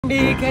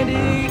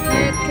candy,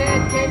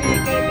 candy,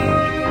 candy.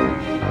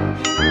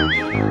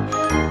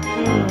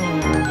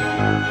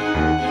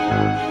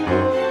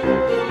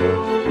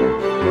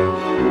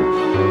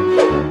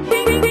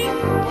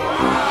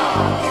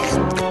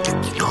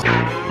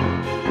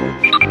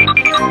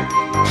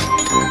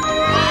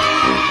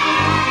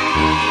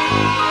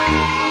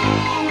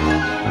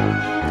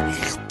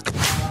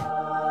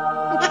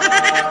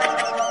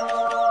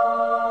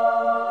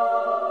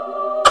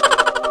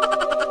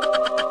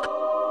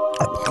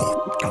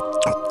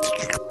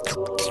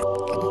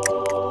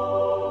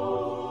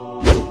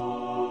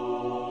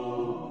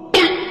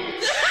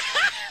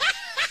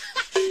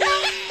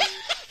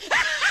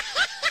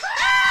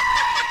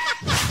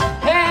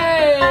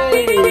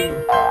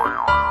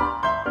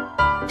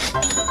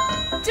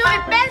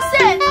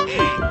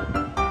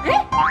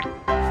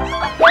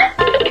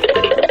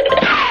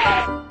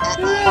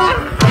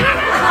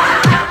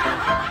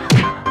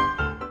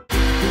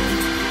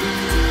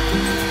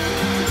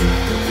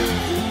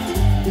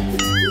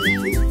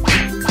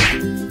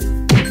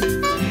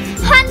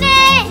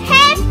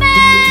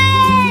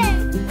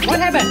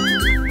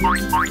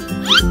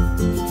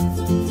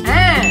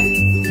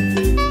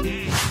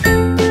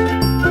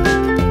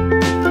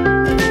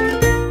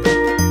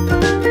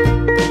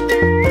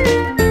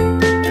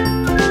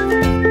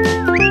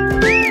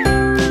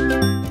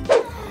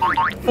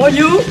 For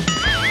you?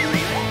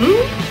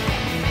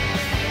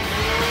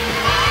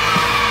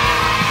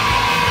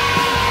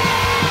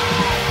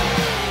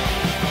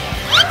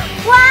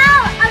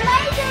 Wow,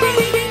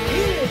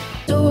 amazing!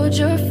 Told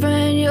your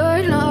friend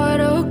you're not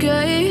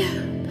okay.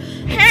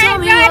 Hey, Tell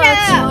me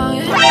what's wrong,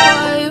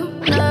 why you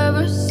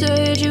never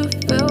said you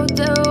felt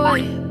that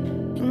way.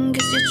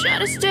 Guess you're trying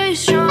to stay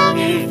strong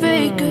and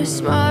fake a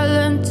smile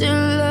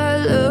until I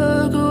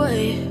look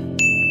away.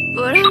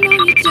 But I know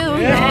you too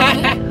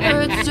long. It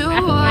hurts to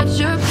watch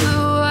your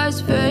blue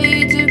eyes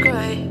fade to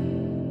gray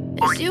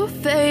as you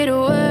fade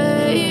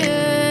away.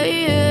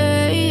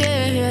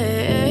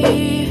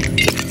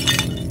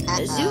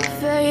 As you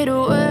fade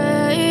away.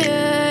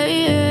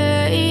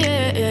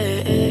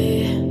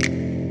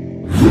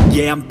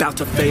 Yeah, I'm about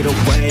to fade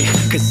away,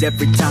 cause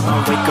every time I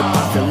wake up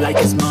I feel like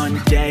it's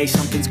Monday.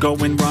 Something's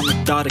going wrong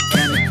with all the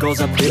chemicals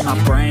up in my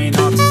brain.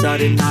 All of a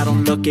sudden I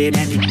don't look at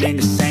anything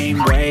the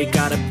same way.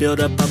 Got a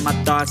buildup of my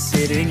thoughts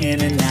sitting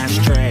in an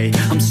ashtray.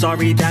 I'm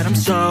sorry that I'm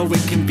so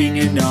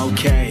inconvenient,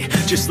 okay.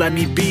 Just let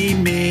me be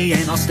me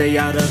and I'll stay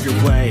out of your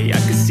way. I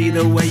can see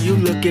the way you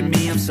look at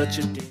me, I'm such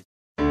a dick.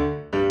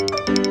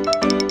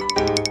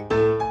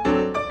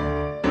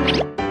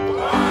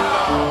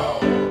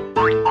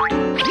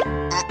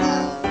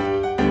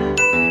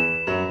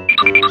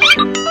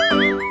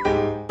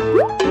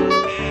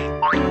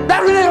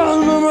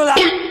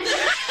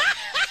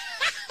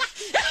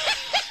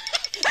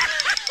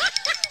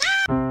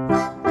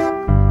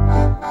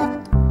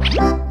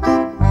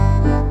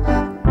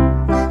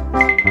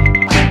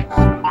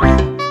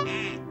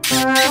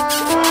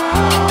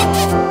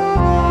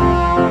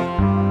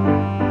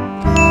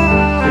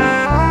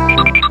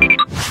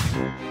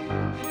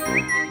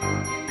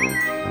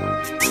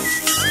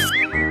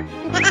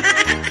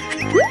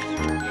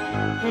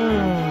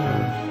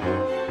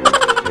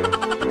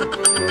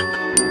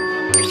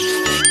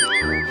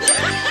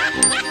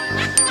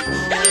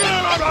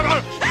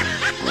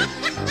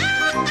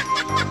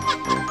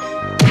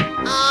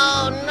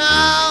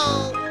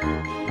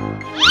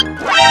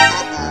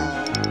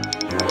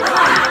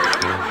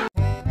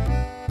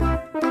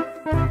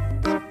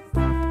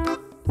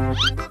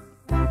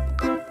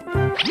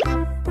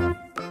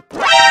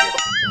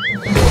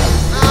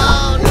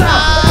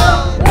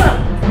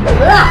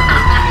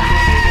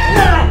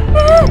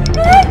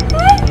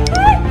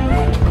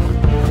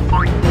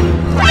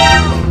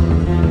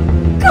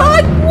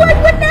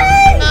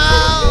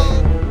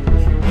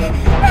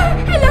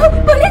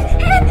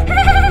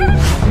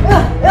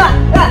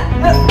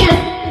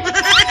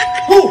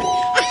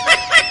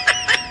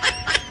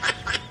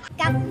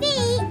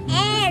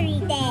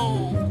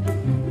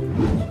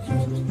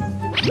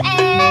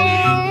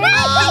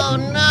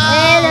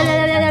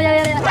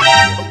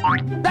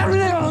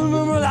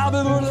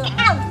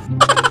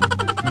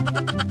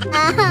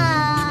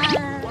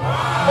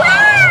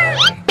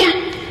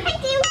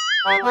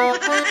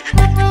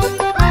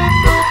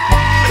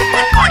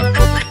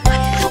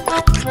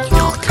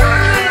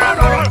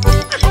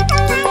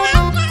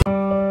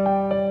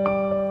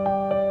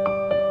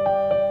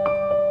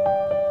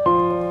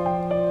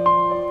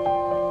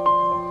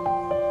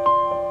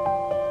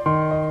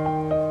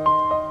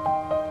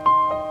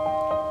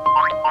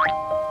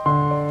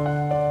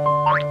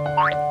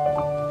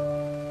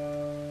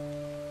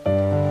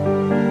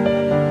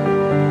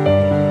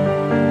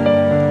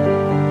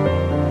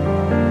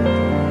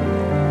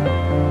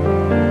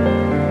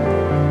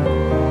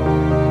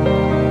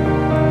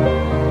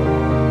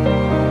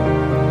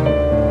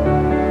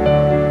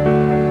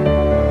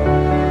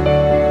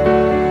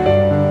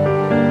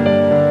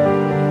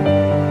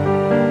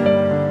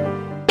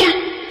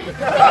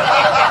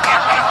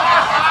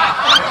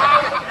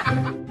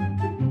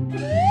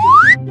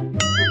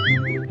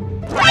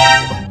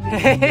 Every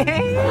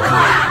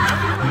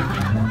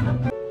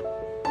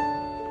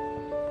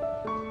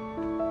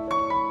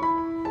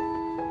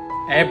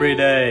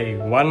day,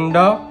 one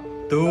dog,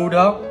 two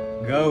dog,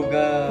 go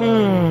go.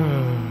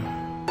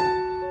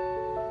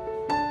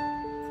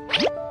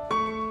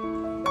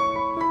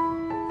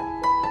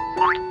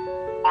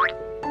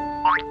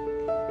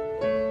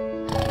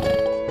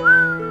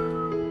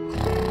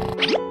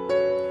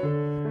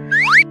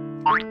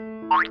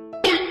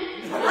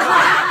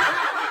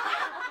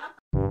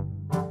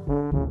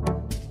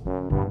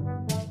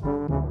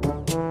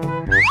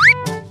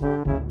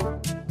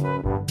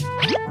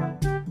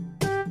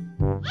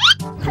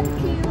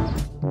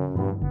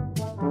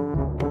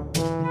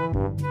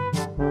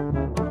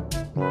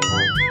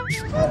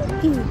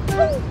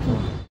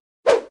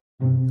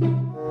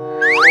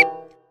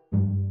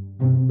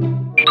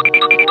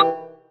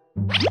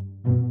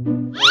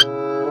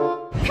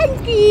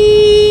 Thank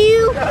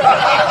you.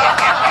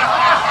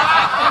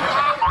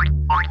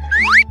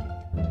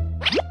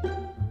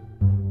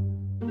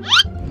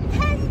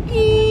 Thank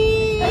you.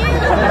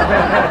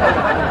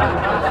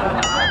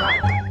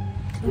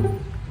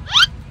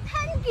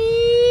 Thank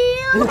you.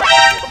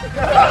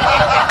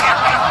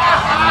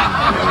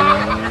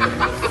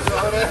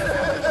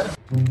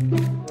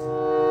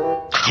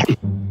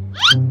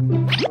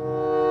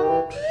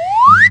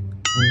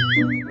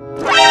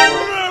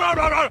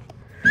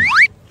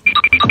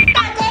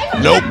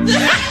 Nope.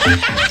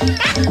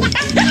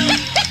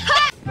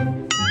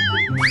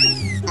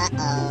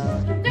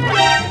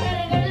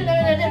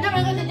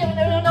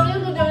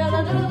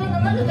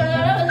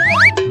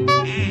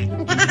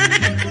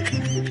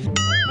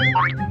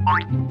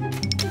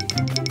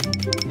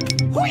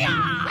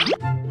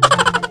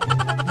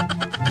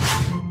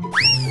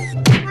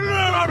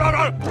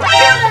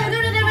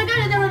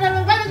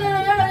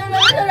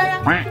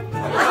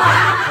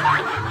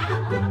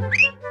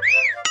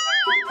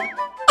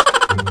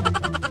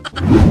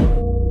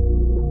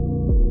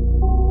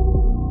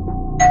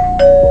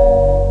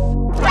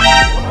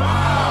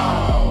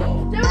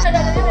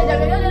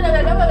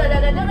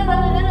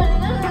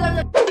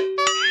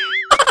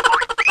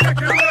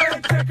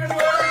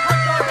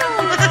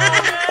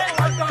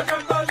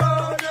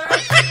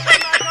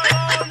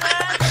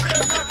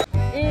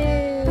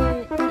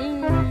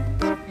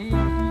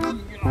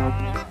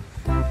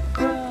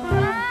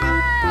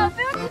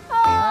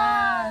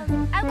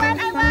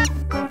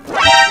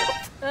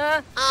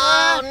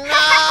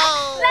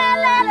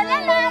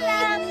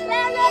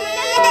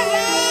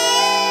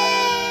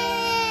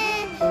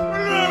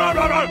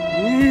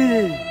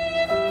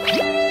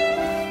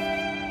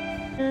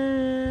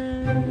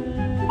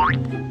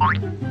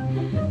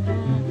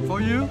 For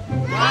you.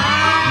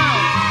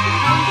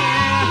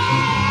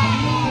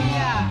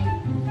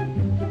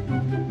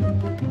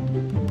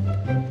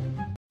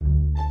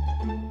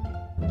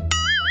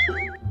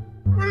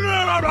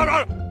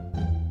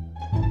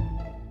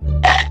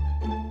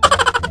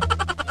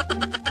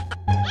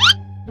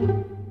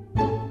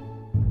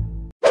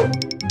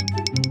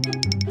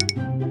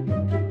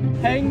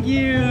 Thank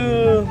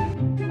you.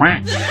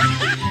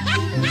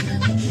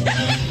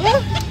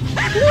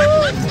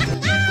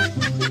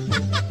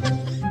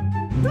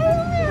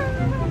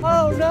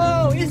 Oh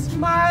no, it's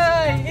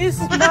mine! It's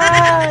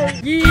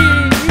mine!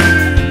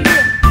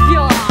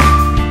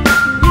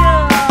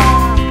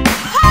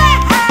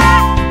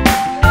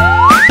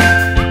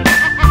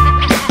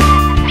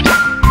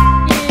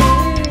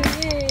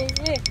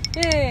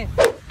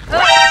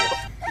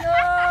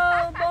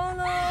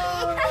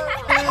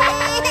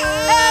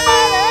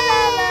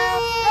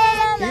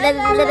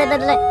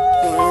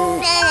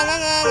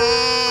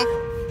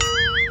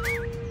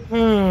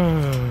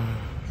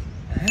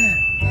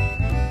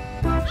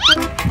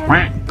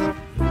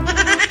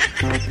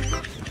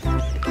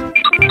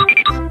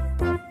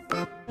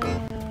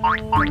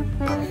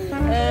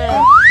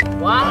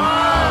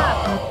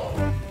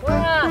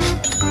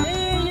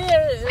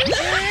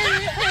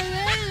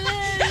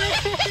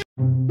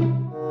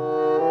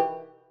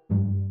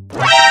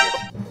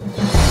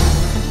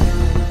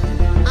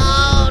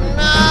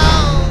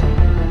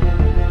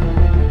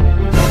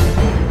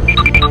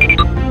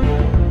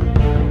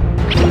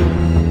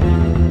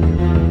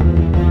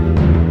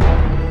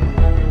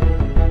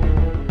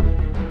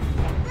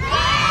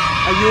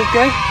 Are you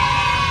okay?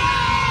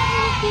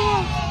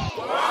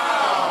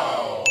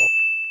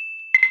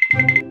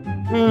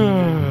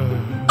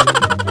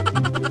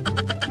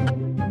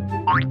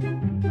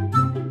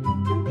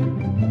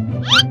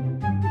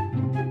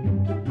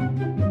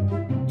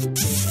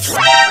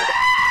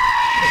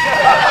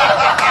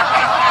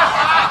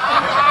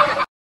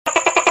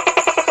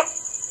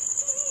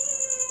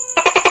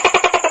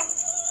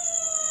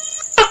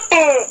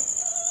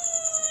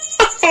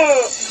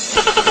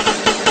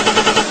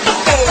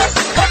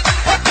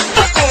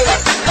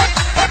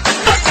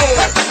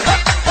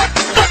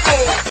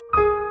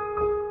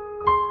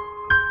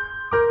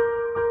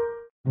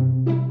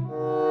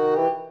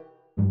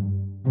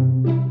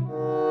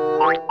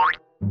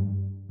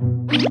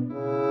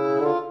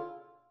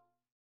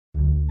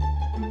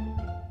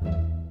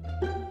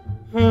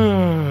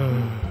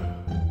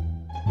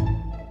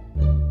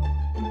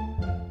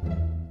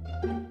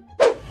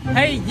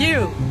 Hey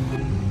you.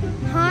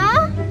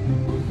 Hả?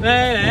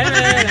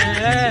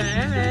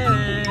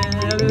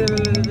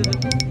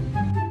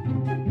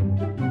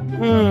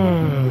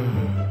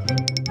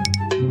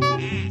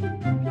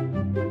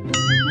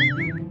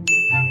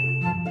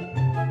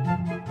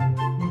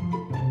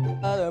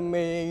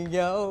 Miền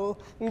vô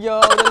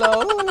vô là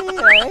lỗ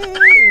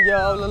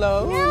vô là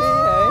lỗ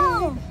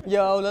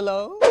vô là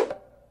lỗ.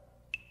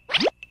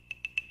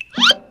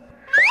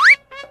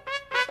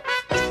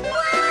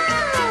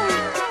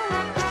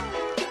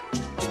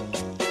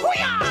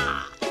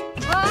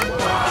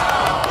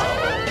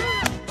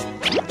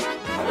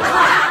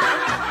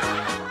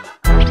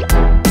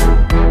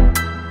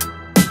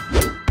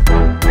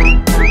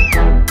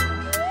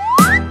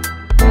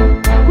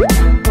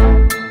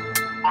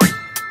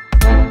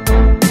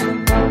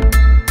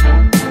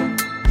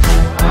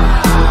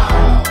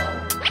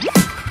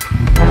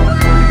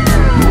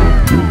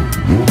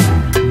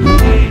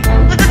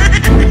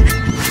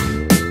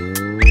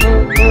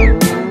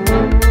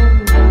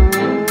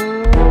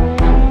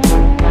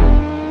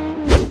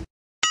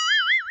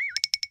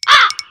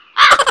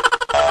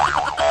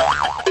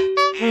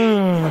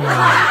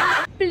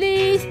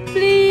 Please,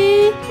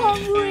 please,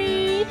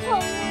 hungry,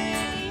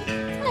 hungry.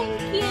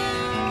 Thank you.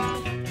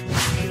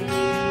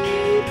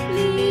 Please,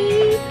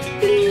 please,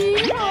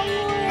 please,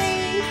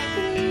 hungry,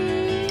 please.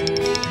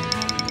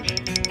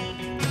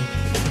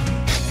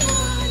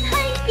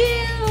 Thank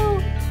you.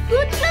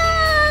 Good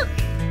luck.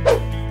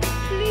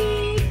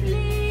 Please,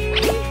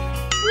 please.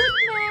 Good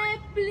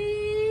night,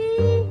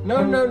 please. No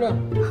no no.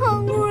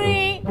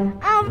 Hungry.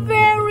 I'm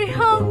very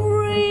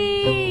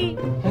hungry.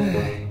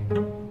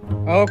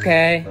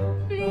 Okay.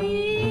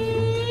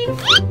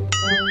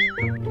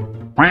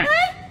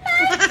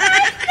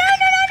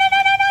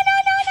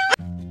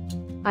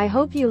 I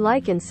hope you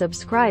like and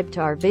subscribe to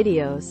our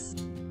videos.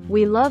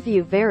 We love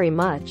you very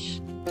much.